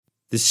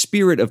The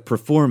spirit of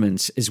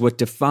performance is what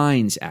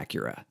defines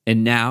Acura,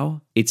 and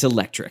now it's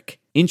electric.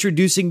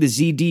 Introducing the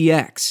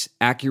ZDX,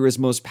 Acura's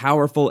most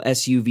powerful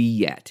SUV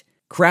yet.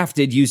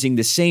 Crafted using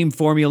the same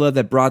formula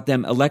that brought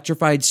them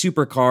electrified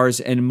supercars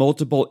and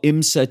multiple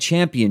IMSA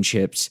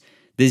championships,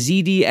 the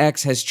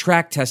ZDX has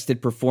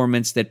track-tested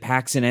performance that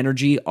packs an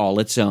energy all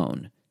its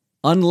own.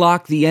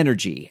 Unlock the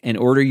energy and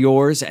order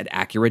yours at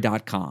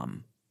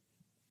Acura.com.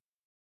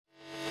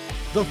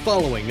 The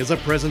following is a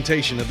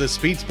presentation of the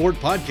Speed Sport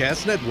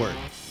Podcast Network.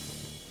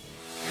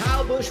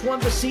 Kyle Busch won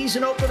the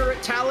season opener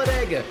at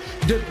Talladega.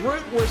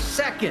 DeGroot was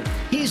second.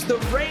 He's the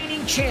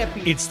reigning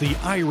champion. It's the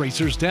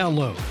iRacers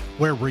Download,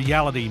 where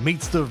reality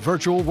meets the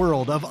virtual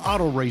world of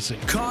auto racing.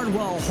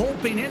 Cardwell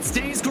hoping it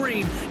stays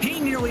green.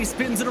 He nearly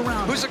spins it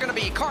around. Who's it going to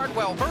be,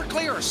 Cardwell,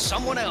 Berkeley, or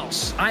someone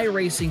else?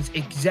 iRacing's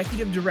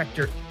Executive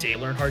Director, Dale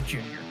Earnhardt Jr.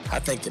 I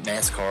think that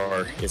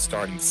NASCAR is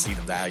starting to see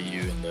the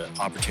value and the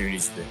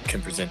opportunities that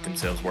can present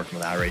themselves working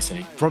with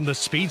iRacing. From the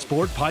Speed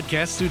Sport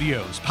Podcast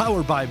Studios,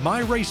 powered by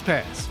My Race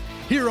Pass,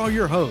 here are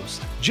your hosts,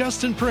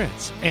 Justin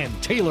Prince and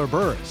Taylor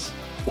Burris.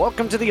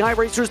 Welcome to the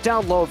iRacers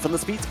Download from the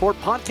Speed Sport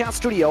Podcast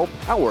Studio,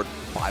 powered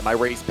by My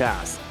Race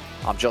Pass.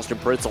 I'm Justin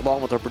Prince,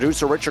 along with our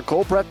producer, Richard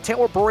Colbreth.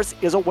 Taylor Burris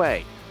is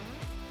away.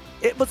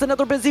 It was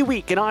another busy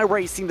week in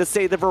iRacing, to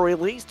say the very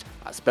least,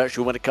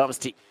 especially when it comes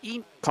to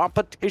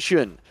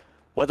e-competition,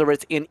 whether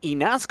it's in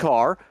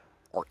e-NASCAR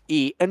or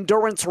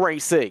e-endurance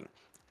racing.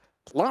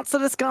 Lots to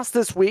discuss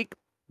this week,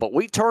 but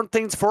we turn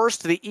things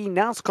first to the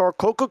e-NASCAR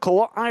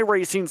Coca-Cola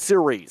iRacing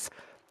Series,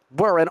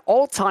 where an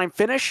all-time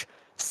finish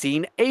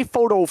seen a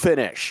photo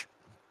finish.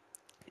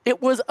 It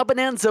was a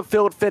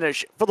bonanza-filled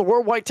finish for the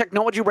Worldwide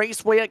Technology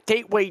Raceway at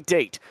Gateway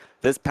Date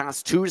this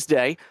past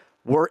Tuesday,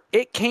 where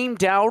it came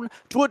down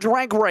to a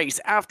drag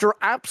race after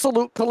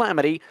absolute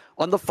calamity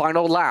on the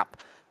final lap.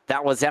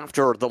 That was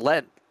after the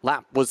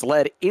lap was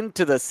led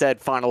into the said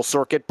final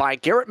circuit by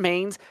Garrett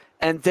Maines,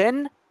 and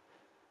then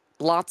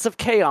lots of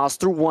chaos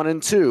through 1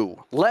 and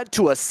 2 led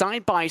to a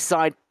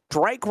side-by-side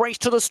drag race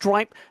to the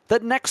stripe the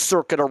next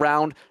circuit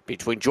around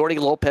between Jordy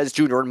Lopez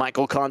Jr. and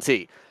Michael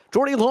Conti.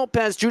 Jordy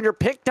Lopez Jr.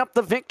 picked up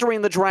the victory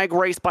in the drag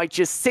race by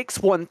just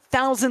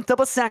 6/1,000th of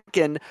a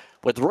second,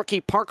 with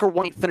rookie Parker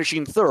White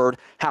finishing third,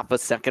 half a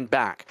second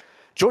back.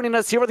 Joining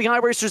us here at the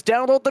iRacers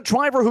Download, the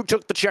driver who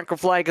took the checker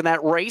flag in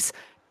that race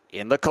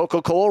in the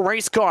Coca-Cola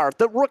race car,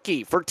 the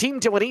rookie for Team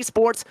Dillon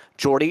Esports,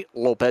 Jordy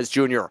Lopez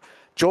Jr.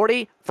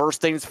 Jordy, first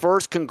things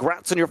first,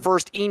 congrats on your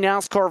first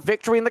e-NASCAR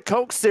victory in the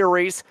Coke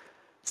Series.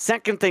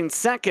 Second things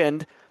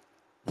second,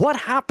 what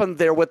happened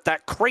there with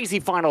that crazy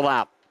final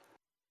lap?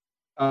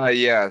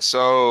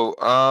 So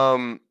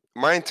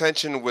my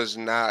intention was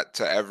not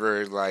to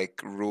ever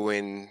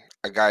ruin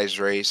a guy's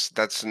race.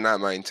 That's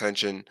not my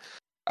intention.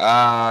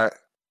 When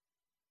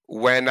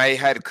I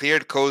had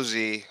cleared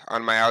Cozy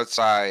on my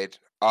outside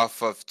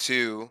off of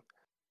 2,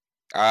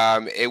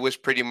 it was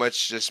pretty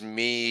much just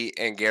me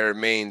and Garrett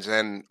Maines,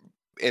 and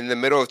in the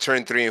middle of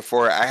turn 3 and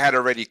 4, I had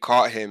already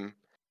caught him.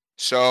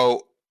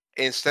 So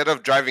instead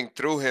of driving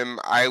through him,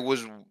 I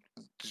was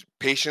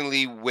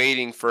patiently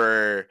waiting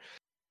for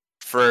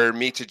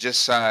me to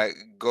just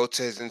go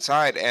to his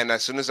inside. And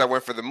as soon as I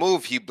went for the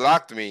move, he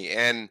blocked me.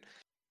 And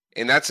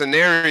in that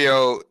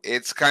scenario,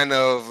 it's kind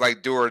of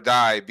like do or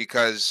die,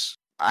 because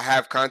I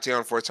have Conti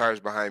on 4 tires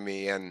behind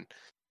me, and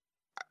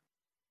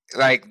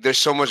there's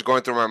so much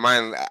going through my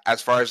mind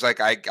as far as I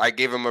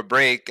gave him a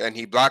break and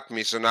he blocked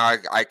me. So now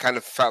I kind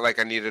of felt like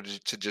I needed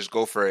to just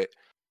go for it.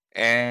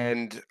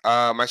 And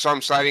I saw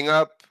him sliding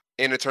up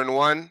into turn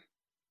 1,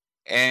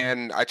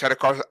 and I tried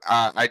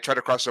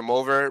to cross him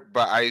over,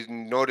 but I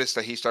noticed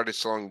that he started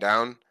slowing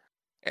down,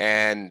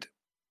 and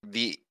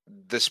the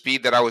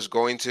speed that I was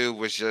going to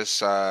was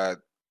just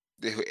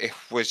it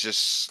was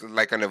just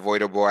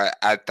unavoidable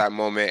at that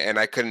moment, and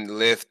I couldn't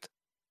lift,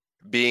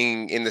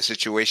 being in the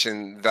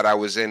situation that I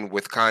was in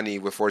with Connie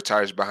with 4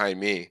 tires behind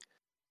me.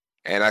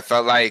 And I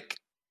felt like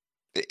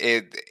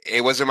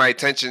it wasn't my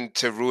intention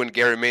to ruin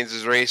Garrett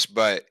Maines' race,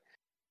 but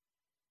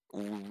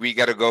we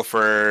got to go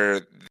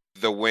for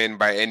the win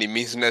by any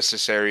means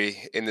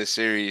necessary in the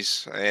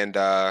series. And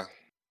yeah,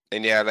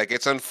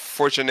 it's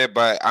unfortunate,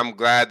 but I'm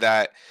glad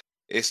that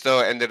it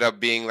still ended up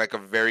being a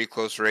very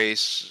close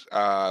race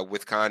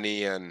with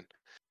Connie. And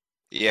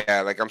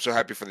yeah, I'm so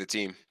happy for the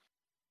team.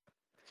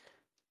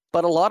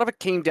 But a lot of it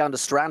came down to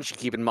strategy,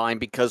 keep in mind,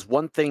 because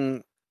one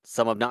thing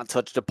some have not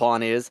touched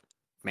upon is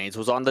Maines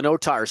was on the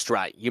no-tire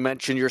strat. You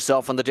mentioned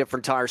yourself on the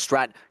different tire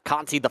strat.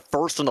 Conti, the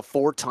first on the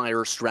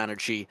 4-tire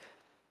strategy.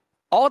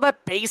 All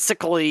that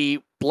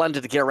basically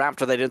blended together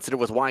after that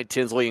incident with Wyatt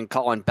Tinsley and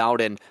Colin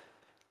Bowden.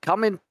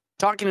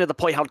 Talking to the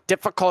play, how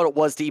difficult it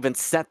was to even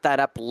set that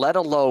up, let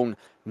alone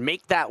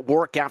make that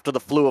work after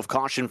the flew of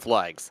caution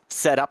flags,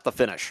 set up the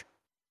finish.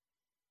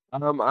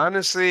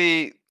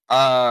 Honestly,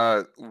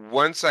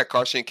 once that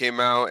caution came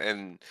out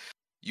and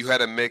you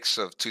had a mix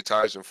of 2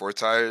 tires and 4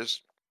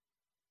 tires,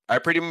 I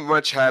pretty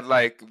much had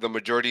the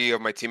majority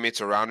of my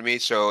teammates around me,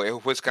 so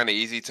it was kind of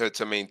easy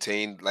to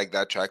maintain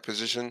that track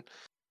position.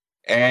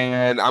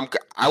 And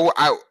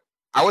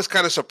I was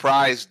kind of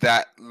surprised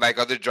that like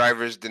other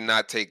drivers did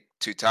not take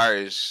 2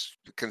 tires,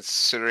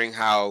 considering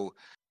how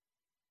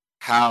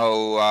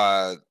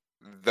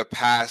the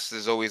past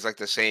is always like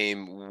the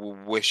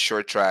same with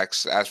short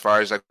tracks. As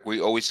far as like we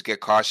always get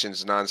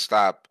cautions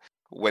nonstop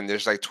when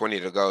there's like 20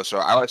 to go. So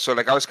I was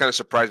kind of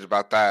surprised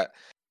about that.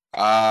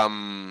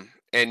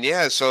 And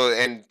yeah, so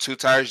and 2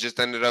 tires just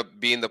ended up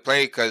being the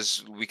play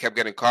because we kept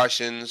getting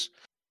cautions,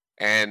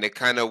 and it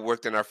kind of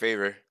worked in our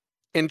favor.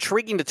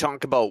 Intriguing to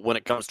talk about when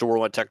it comes to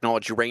World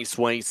Technology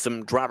Raceway.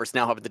 Some drivers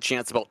now having the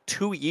chance about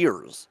 2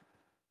 years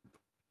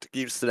to get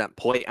used to that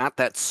play at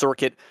that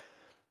circuit.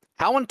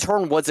 How in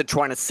turn was it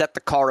trying to set the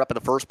car up in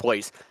the first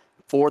place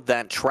for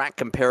that track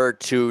compared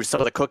to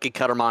some of the cookie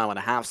cutter mile and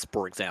a halves,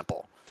 for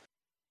example?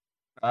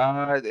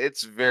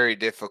 It's very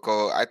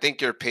difficult. I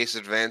think your pace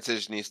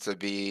advantage needs to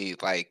be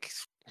like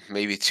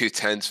maybe 2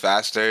 tenths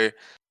faster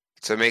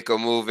to make a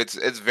move. It's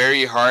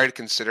very hard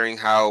considering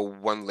how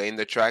one lane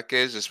the track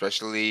is,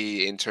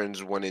 especially in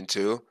turns 1 and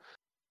 2.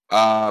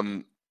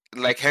 Um,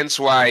 like hence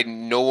why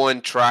no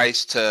one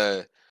tries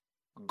to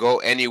go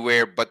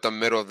anywhere but the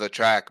middle of the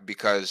track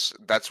because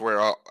that's where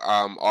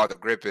all the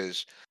grip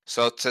is.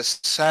 So to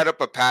set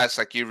up a pass,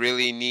 like you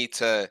really need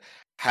to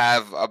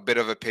have a bit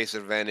of a pace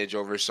advantage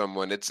over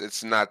someone.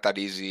 It's not that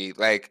easy.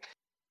 Like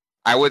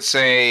I would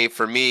say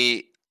for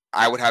me,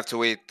 I would have to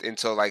wait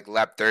until like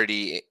lap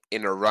 30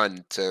 in a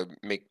run to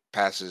make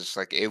passes.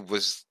 Like it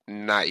was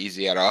not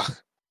easy at all.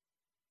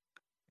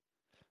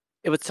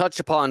 It was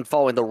touched upon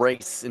following the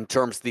race in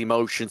terms of the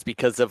emotions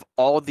because of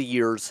all the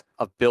years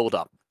of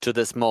build-up to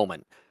this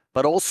moment,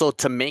 but also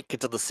to make it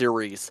to the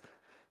series.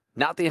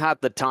 Now that you have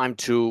the time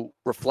to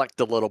reflect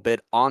a little bit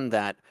on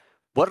that,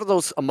 what are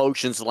those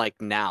emotions like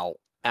now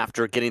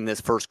after getting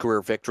this first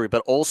career victory,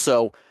 but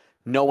also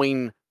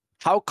knowing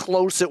how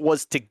close it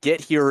was to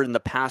get here in the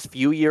past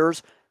few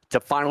years to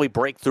finally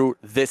break through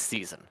this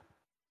season?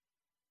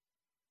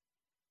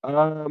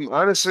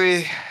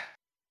 Honestly,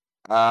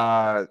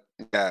 yeah.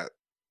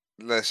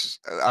 As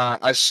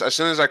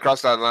soon as I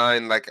crossed that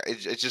line, like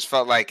it just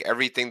felt like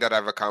everything that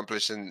I've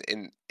accomplished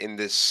in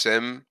this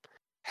sim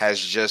has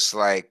just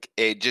like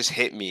it just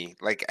hit me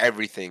like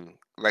everything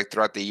like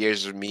throughout the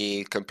years of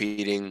me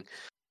competing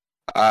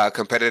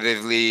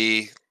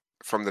competitively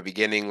from the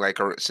beginning, like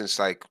since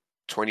like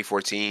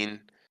 2014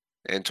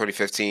 and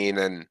 2015,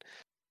 and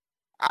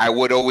I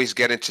would always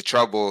get into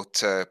trouble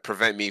to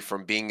prevent me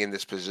from being in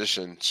this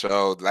position.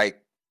 So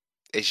like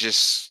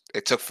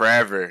it took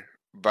forever,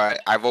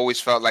 but I've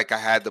always felt like I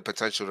had the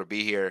potential to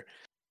be here.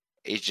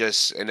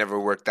 It never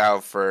worked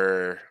out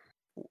for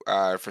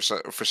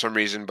some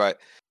reason, but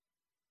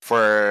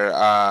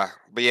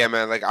yeah,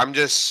 man, like I'm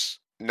just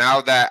now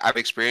that I've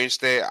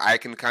experienced it, I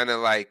can kind of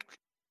like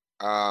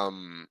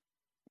um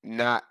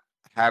not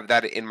have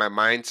that in my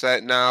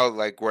mindset now,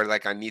 like where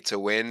like I need to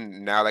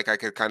win. Now like I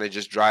could kind of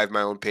just drive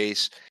my own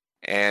pace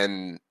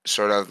and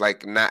sort of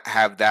like not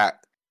have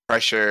that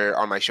pressure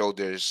on my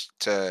shoulders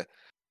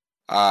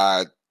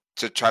uh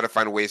to try to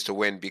find ways to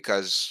win,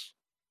 because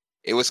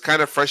it was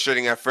kind of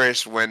frustrating at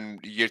first when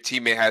your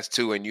teammate has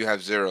 2 and you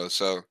have 0.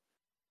 So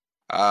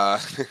uh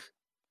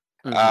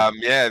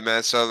yeah,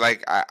 man. So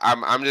like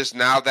I'm just,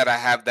 now that I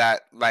have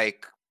that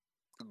like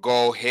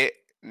goal hit,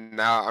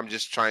 now I'm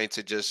just trying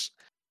to just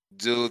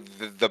do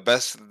the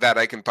best that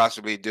I can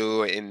possibly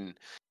do in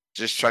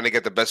just trying to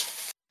get the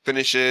best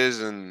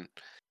finishes. And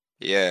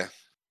yeah.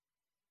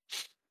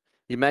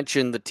 You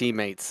mentioned the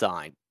teammate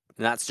side.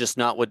 And that's just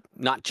not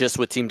just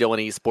with Team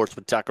Dylan Esports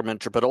with Tucker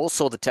Mentor, but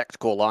also the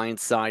Technical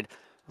Alliance side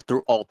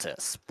through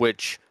Altus,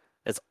 which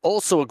is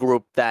also a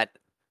group that,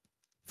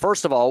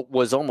 first of all,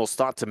 was almost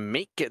thought to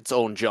make its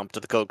own jump to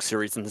the Coke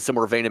Series in the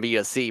similar vein of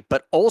ESC,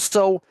 but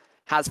also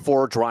has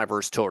 4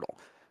 drivers total.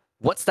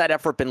 What's that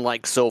effort been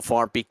like so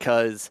far?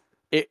 Because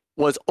it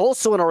was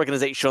also an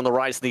organization on the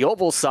rise in the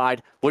Oval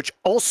side, which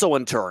also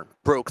in turn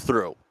broke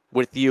through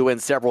with you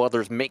and several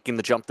others making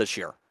the jump this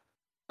year.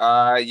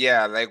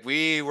 Yeah, like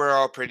we were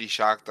all pretty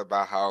shocked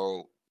about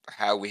how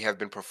we have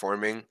been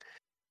performing.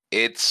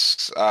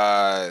 It's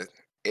uh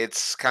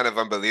it's kind of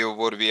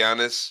unbelievable, to be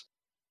honest.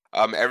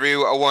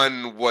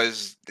 Everyone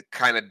was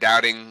kind of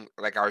doubting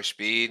like our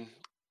speed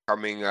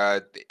coming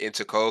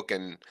into Coke,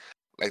 and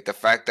like the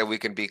fact that we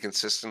can be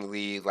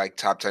consistently like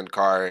top 10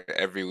 car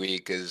every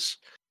week is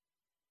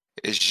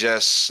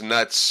just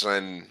nuts.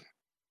 And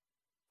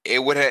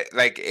it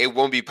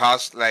won't be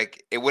possible,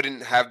 like it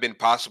wouldn't have been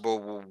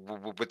possible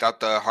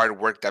without the hard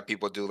work that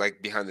people do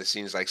like behind the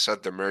scenes, like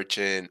Seth the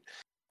Merchant,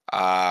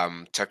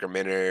 Tucker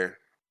Minner,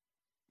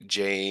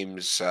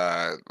 James,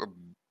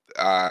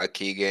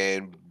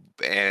 Keegan,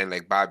 and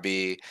like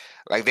Bobby.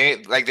 Like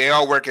they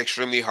all work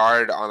extremely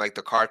hard on like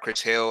the car.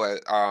 Chris Hill,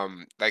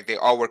 like they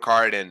all work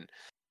hard, and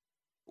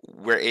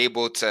we're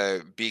able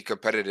to be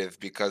competitive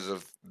because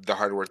of the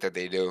hard work that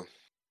they do.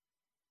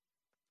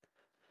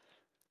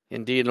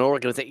 Indeed, an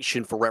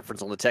organization, for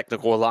reference, on the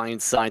Technical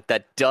Alliance side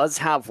that does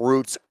have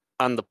roots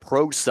on the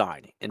pro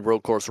side in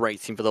road course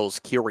racing, for those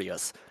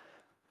curious.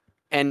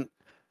 And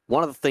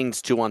one of the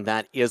things, too, on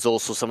that is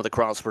also some of the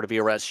crowds for the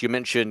VRS. You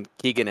mentioned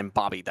Keegan and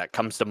Bobby. That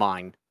comes to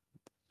mind.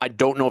 I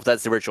don't know if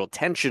that's the original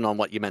intention on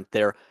what you meant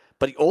there,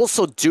 but you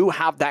also do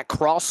have that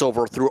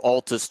crossover through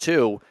Altus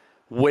too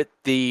with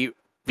the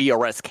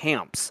VRS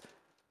camps,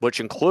 which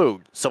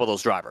include some of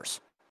those drivers.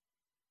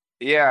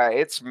 Yeah,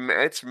 it's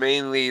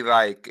mainly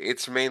like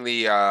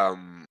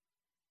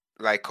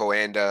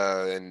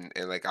Coanda and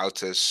like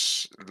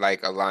Altus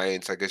like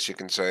alliance, I guess you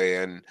can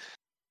say, and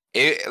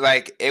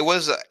it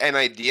was an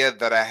idea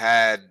that I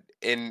had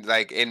in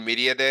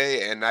media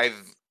day, and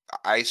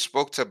I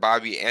spoke to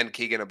Bobby and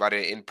Keegan about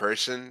it in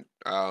person.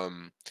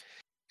 And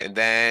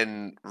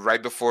then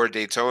right before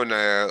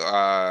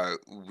Daytona,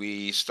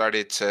 we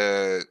started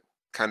to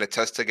kind of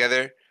test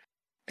together,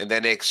 and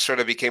then it sort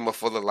of became a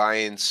full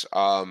alliance.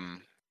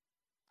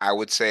 I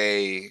would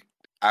say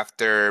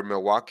after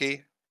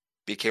Milwaukee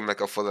became like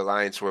a full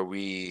alliance where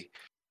we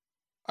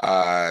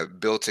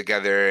built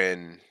together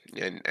and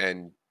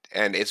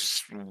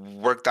it's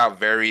worked out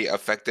very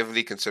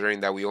effectively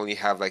considering that we only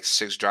have like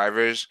 6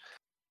 drivers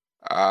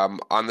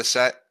on the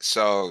set,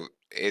 so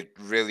it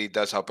really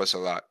does help us a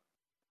lot.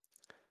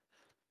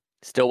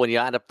 Still, when you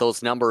add up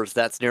those numbers,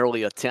 that's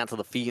nearly a tenth of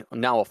the field,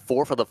 now a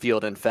fourth of the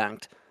field, in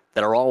fact,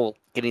 that are all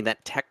getting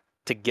that tech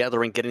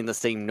together and getting the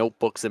same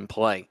notebooks in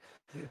play.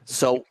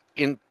 So,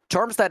 in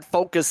terms of that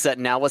focus set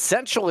now,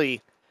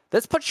 essentially,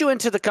 this puts you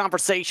into the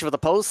conversation for the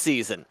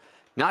postseason.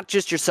 Not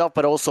just yourself,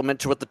 but also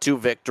Minter with the 2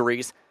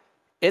 victories.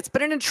 It's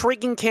been an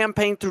intriguing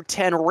campaign through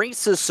 10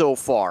 races so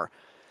far.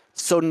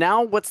 So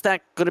now what's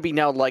that going to be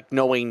now like,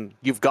 knowing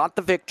you've got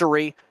the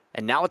victory,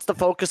 and now it's the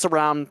focus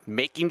around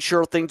making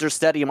sure things are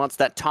steady amongst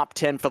that top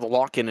 10 for the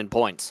lock-in in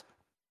points?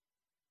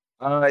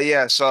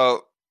 Yeah,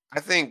 so I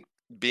think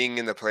being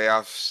in the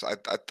playoffs,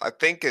 I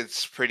think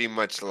it's pretty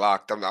much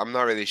locked. I'm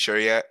not really sure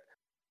yet.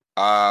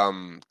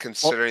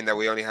 Considering that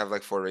we only have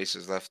like 4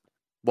 races left.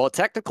 Well,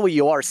 technically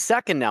you are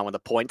second now in the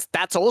points.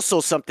 That's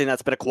also something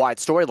that's been a quiet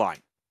storyline.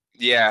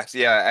 Yeah.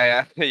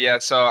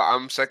 So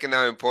I'm second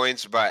now in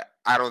points, but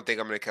I don't think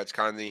I'm gonna catch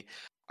Conley.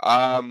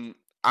 I'm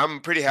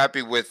pretty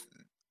happy with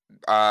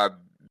uh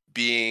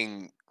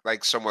being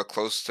like somewhat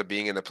close to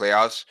being in the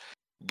playoffs,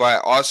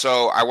 but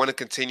also I want to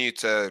continue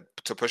to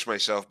push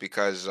myself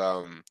because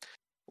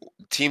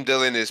Team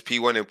Dylan is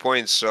P1 in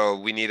points, so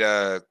we need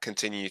to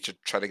continue to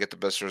try to get the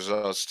best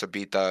results to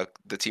beat the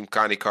Team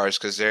Connie cars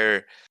because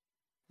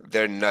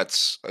they're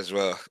nuts as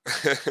well.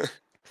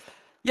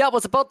 Yeah, I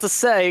was about to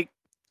say,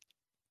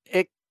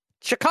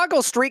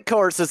 Chicago Street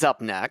Course is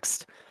up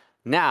next.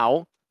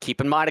 Now,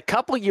 keep in mind, a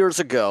couple of years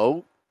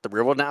ago, the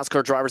real world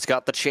NASCAR drivers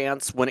got the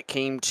chance when it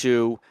came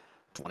to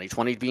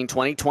 2020 being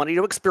 2020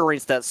 to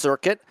experience that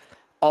circuit.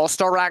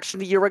 All-star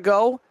action a year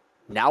ago.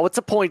 Now it's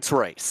a points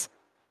race.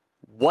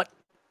 What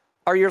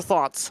are your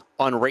thoughts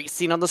on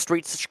racing on the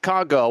streets of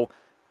Chicago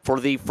for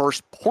the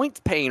first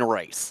points-paying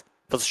race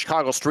for the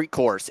Chicago Street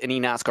Course in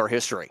NASCAR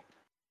history?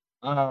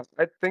 I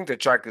think the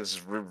track is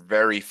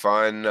very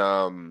fun.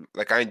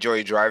 Like I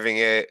enjoy driving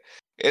it.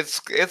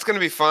 It's gonna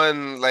be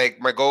fun. Like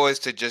my goal is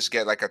to just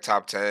get like a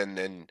top 10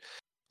 and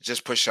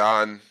just push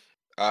on.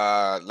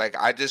 Like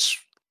I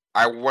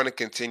want to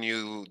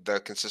continue the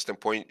consistent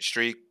point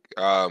streak.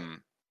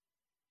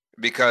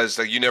 Because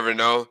like you never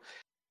know,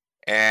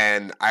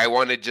 and I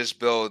want to just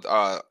build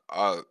a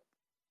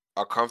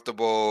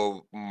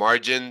comfortable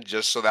margin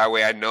just so that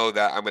way I know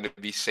that I'm gonna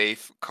be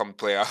safe come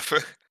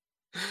playoff.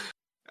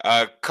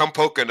 Come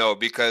Pocono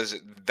because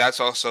that's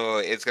also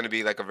it's going to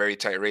be like a very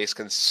tight race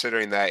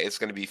considering that it's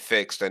going to be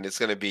fixed and it's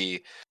going to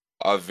be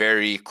a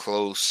very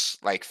close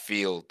like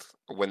field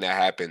when that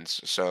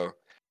happens. So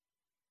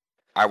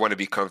I want to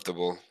be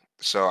comfortable.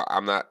 So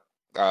I'm not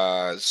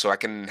so I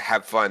can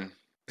have fun.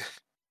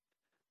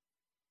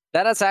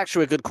 That is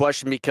actually a good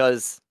question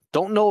because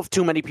don't know if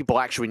too many people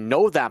actually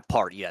know that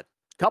part yet.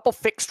 Couple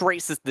fixed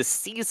races this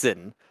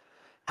season.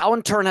 How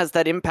in turn has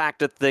that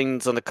impacted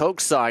things on the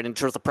Coke side in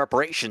terms of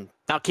preparation?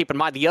 Now keep in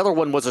mind the other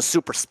one was a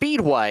super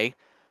speedway.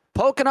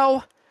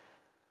 Pocono,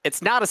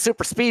 it's not a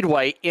super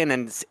speedway in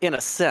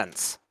a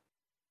sense.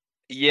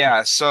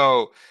 Yeah,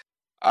 so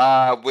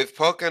with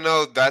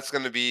Pocono, that's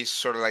going to be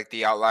sort of like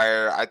the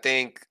outlier. I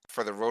think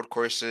for the road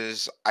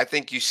courses, I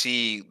think you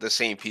see the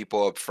same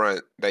people up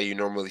front that you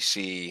normally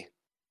see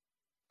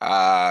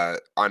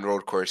on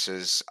road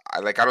courses.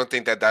 I don't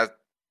think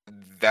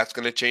that's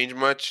going to change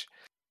much.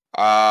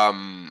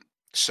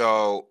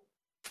 So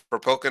for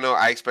Pocono,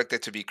 I expect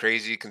it to be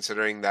crazy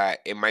considering that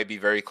it might be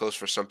very close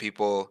for some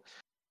people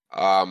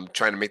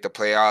trying to make the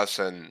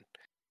playoffs and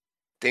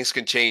things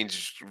can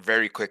change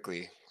very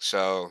quickly.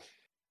 So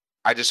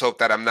I just hope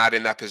that I'm not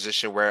in that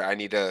position where I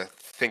need to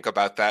think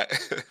about that.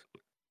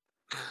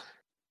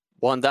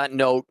 Well, on that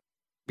note,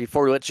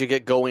 before we let you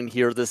get going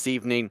here this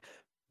evening,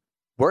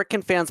 where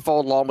can fans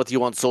follow along with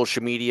you on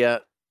social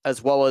media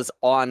as well as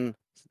on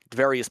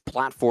various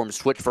platforms?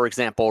 Twitch, for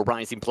example, a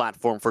rising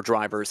platform for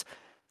drivers.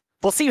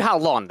 We'll see how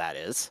long that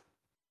is.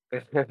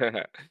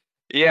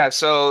 Yeah,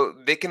 so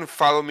they can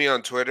follow me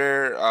on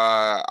Twitter.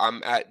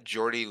 I'm at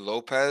Jordy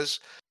Lopez.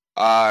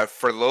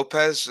 For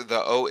Lopez,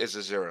 the O is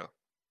a 0.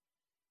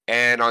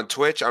 And on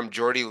Twitch, I'm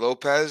Jordy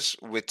Lopez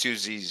with 2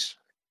 Z's.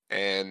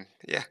 And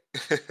yeah.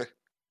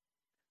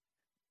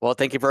 Well,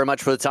 thank you very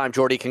much for the time,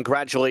 Jordy.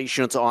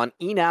 Congratulations on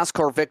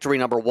eNASCAR victory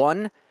number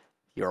 1.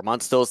 You're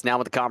amongst those now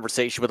in the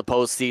conversation with the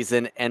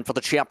postseason and for the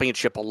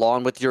championship,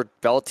 along with your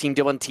fellow Team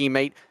Dillon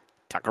teammate,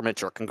 Tucker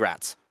Minter.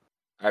 Congrats.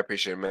 I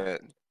appreciate it, man.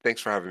 Thanks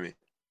for having me.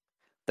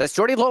 That's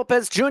Jordy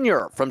Lopez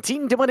Jr. from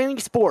Team Dillon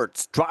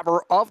Esports,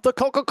 driver of the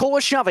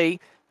Coca-Cola Chevy,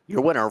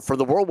 your winner for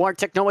the Worldwide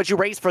Technology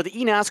Race for the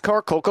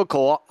eNASCAR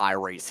Coca-Cola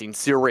iRacing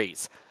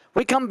Series.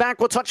 We come back,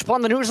 we'll touch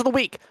upon the news of the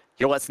week.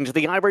 You're listening to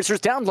the iRacers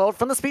download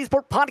from the Speed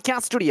Sport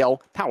Podcast Studio,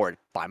 powered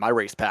by My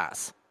Race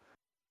Pass.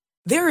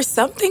 There are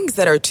some things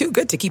that are too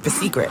good to keep a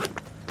secret.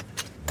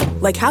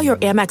 Like how your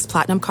Amex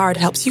Platinum card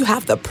helps you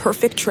have the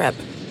perfect trip.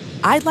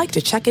 I'd like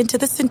to check into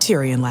the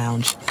Centurion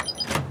Lounge.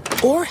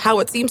 Or how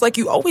it seems like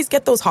you always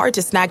get those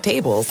hard-to-snag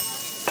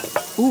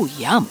tables. Ooh,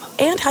 yum.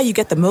 And how you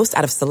get the most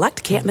out of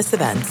select can't-miss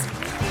events.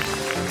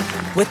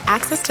 With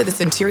access to the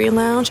Centurion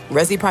Lounge,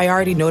 Resi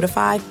Priority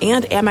Notified,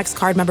 and Amex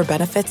card member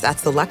benefits at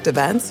select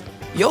events,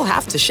 you'll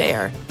have to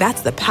share.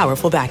 That's the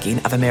powerful backing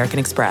of American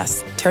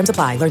Express. Terms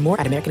apply. Learn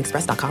more at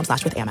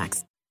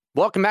americanexpress.com/withAmex.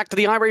 Welcome back to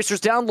the iRacers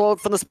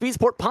download from the Speed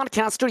Sport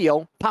Podcast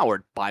Studio,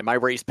 powered by My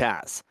Race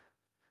Pass.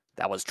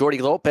 That was Jordy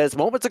Lopez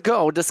moments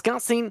ago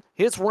discussing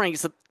his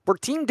race for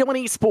Team Dillon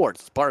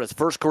Esports, part of his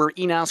first career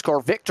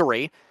eNASCAR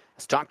victory.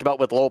 As talked about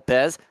with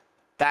Lopez,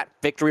 that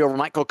victory over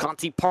Michael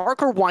Conti,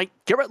 Parker White,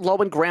 Garrett Lowe,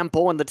 and Graham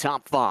Bull in the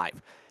top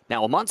 5.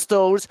 Now, amongst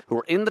those who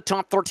are in the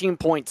top 13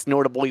 points,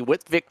 notably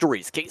with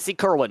victories, Casey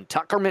Kerwin,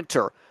 Tucker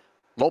Minter,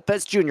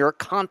 Lopez Jr.,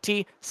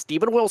 Conti,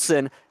 Steven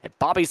Wilson, and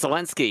Bobby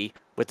Zelensky.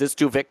 With his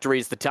 2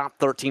 victories, the top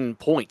 13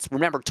 points.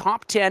 Remember,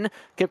 top 10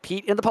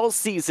 compete in the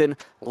postseason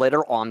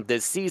later on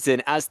this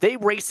season as they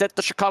race at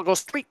the Chicago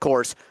Street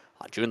Course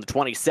on June the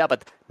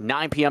 27th,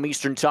 9 p.m.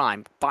 Eastern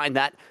Time. Find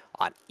that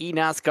on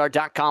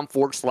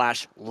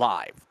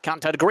enascar.com/live.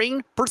 Countdown to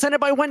Green, presented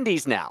by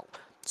Wendy's now.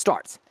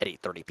 Starts at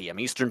 8:30 p.m.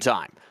 Eastern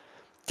Time.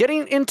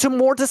 Getting into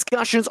more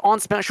discussions on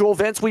special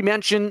events, we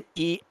mentioned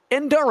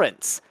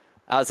Endurance.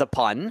 As a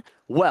pun,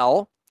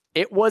 well,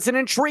 it was an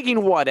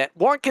intriguing one at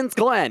Watkins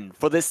Glen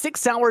for the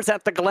 6 Hours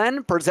at the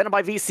Glen, presented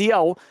by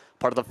VCO,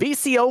 part of the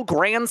VCO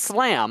Grand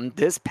Slam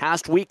this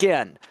past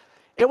weekend.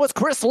 It was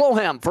Chris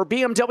Loham for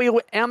BMW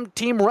M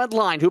Team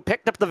Redline who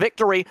picked up the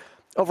victory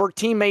over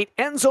teammate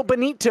Enzo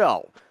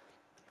Benito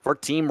for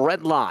Team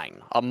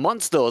Redline.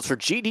 Amongst those for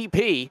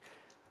GDP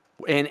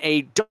in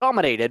a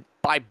dominated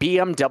by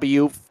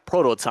BMW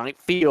prototype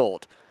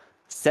field.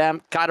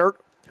 Sam Cotter,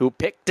 who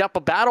picked up a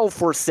battle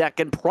for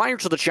second prior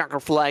to the checker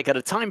flag at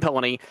a time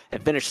penalty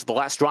and finished the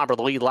last driver of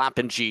the lead lap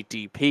in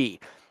GDP.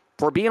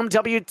 For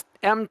BMW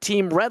M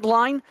Team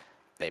Redline,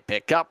 they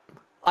pick up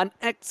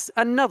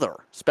another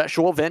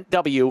special event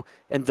W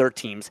in their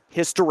team's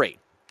history.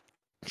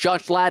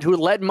 Josh Ladd, who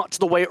led much of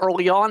the way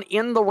early on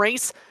in the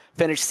race,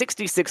 finished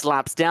 66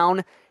 laps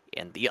down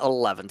in the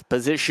 11th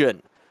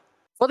position.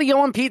 For the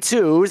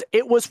OMP2s,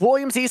 it was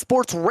Williams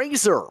Esports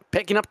Razor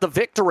picking up the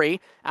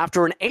victory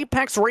after an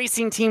Apex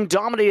Racing team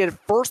dominated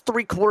first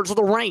 3 quarters of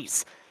the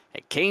race.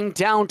 It came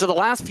down to the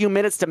last few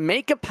minutes to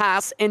make a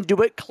pass and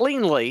do it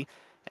cleanly.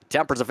 And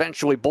tempers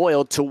eventually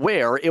boiled to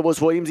where it was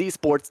Williams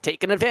Esports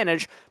taking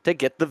advantage to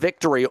get the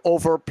victory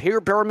over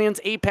Pierre Berman's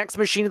Apex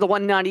machine of the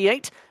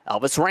 198.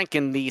 Elvis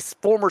Rankin, the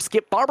former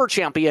Skip Barber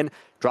champion,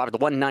 driving the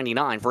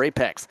 199 for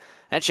Apex.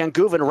 And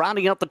Shanguven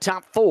rounding out the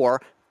top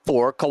 4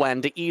 for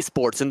Coanda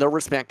Esports in their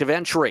respective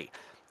entry.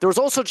 There was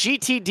also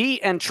GTD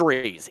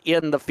entries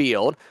in the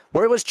field,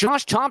 where it was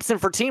Josh Thompson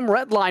for Team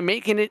Redline,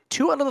 making it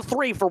 2 out of the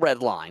 3 for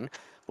Redline,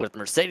 with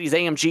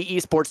Mercedes-AMG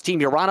Esports Team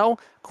Urano,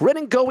 Grid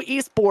and Go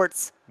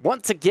Esports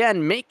once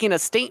again making a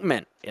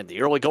statement in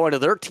the early going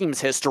of their team's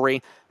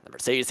history. The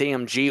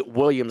Mercedes-AMG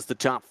Williams, the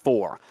top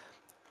 4.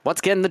 Once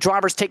again, the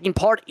drivers taking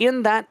part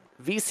in that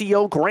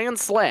VCO Grand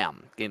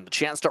Slam, getting the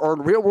chance to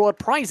earn real-world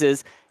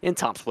prizes in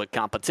top split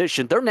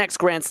competition. Their next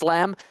Grand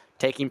Slam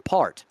taking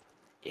part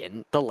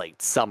in the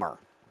late summer.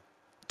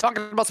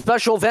 Talking about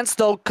special events,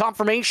 though,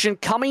 confirmation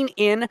coming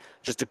in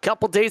just a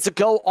couple days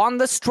ago on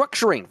the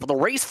structuring for the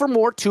Race for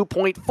More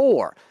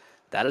 2.4.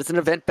 That is an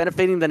event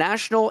benefiting the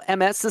National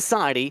MS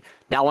Society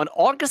now on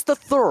August the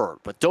 3rd,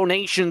 with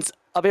donations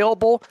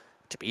available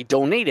to be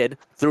donated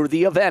through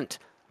the event.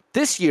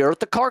 This year,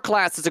 the car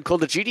classes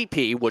include the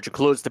GDP, which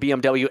includes the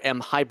BMW M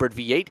Hybrid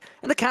V8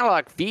 and the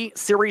Cadillac V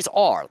Series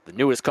R, the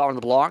newest car on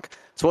the block,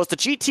 as well as the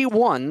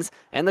GT1s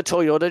and the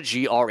Toyota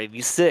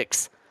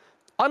GR86.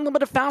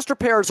 Unlimited faster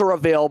pairs are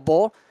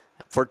available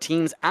for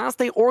teams as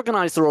they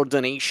organize their own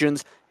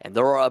donations, and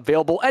there are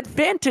available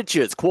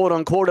advantages,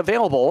 quote-unquote,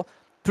 available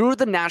through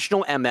the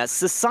National MS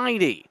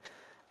Society.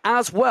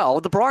 As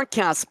well, the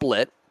broadcast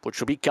split,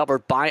 which will be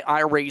covered by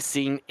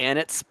iRacing and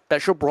its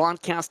special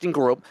broadcasting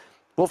group,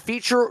 will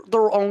feature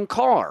their own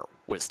car,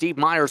 with Steve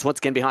Myers once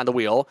again behind the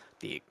wheel,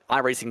 the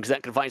iRacing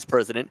Executive Vice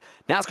President,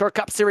 NASCAR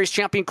Cup Series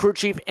Champion Crew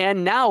Chief,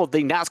 and now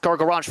the NASCAR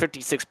Garage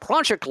 56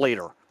 Project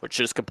Leader, which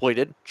just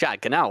completed,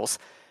 Chad Canals,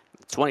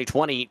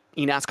 2020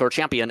 eNASCAR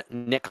Champion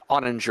Nick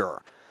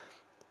Ottinger.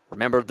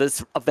 Remember,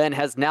 this event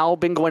has now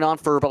been going on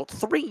for about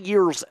 3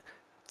 years,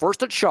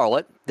 first at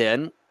Charlotte,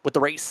 then with the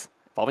race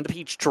following the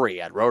Peachtree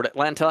at Road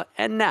Atlanta,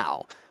 and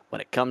now,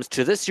 when it comes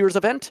to this year's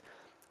event,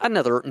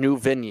 another new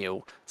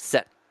venue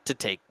set to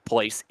take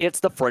place. It's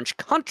the French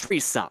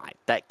countryside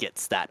that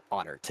gets that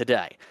honor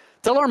today.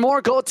 To learn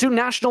more, go to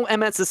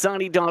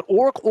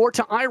nationalmnsociety.org or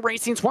to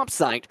iRacing's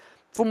website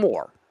for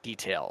more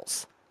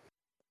details.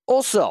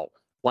 Also,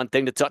 one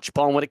thing to touch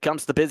upon when it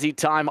comes to busy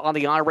time on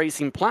the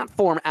iRacing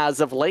platform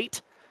as of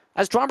late,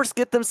 as drivers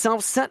get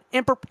themselves set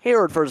and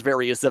prepared for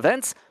various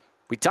events.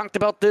 We talked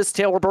about this,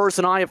 Taylor Burris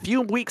and I, a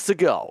few weeks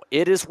ago.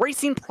 It is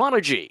Racing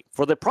Prodigy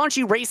for the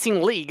Prodigy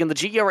Racing League in the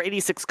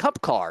GR86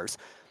 Cup cars.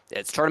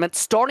 Its tournament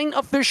starting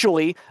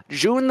officially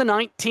June the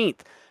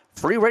 19th.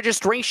 Free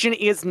registration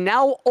is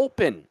now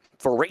open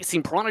for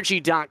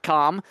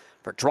racingprodigy.com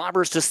for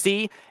drivers to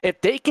see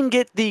if they can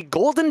get the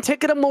golden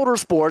ticket of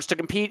motorsports to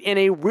compete in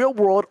a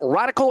real-world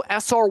Radical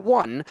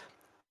SR1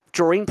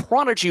 during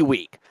Prodigy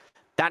Week.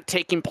 That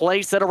taking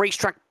place at a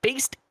racetrack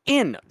based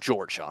in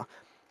Georgia.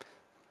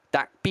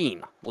 That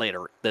being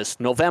later this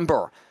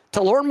November.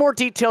 To learn more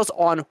details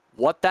on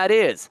what that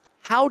is,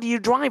 how do you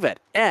drive it,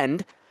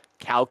 and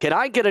how can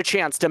I get a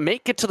chance to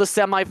make it to the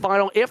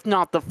semifinal, if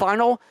not the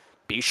final,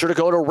 be sure to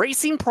go to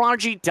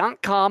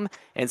racingprodigy.com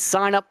and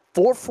sign up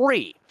for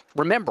free.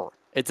 Remember,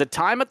 it's a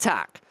time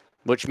attack,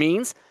 which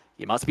means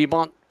you must be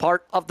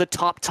part of the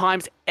top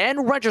times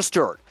and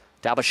registered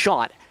to have a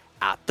shot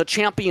at the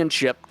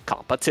championship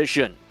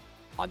competition.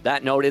 On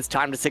that note, it's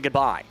time to say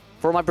goodbye.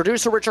 For my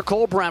producer, Richard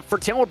Colbrand, for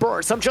Taylor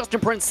Burris, I'm Justin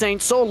Prince saying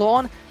so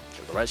long.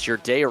 Enjoy the rest of your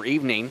day or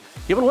evening.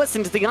 You've been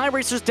listening to the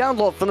iRacers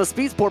Download from the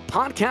Speed Sport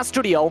Podcast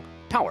Studio,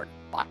 powered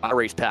by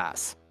iRace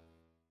Pass.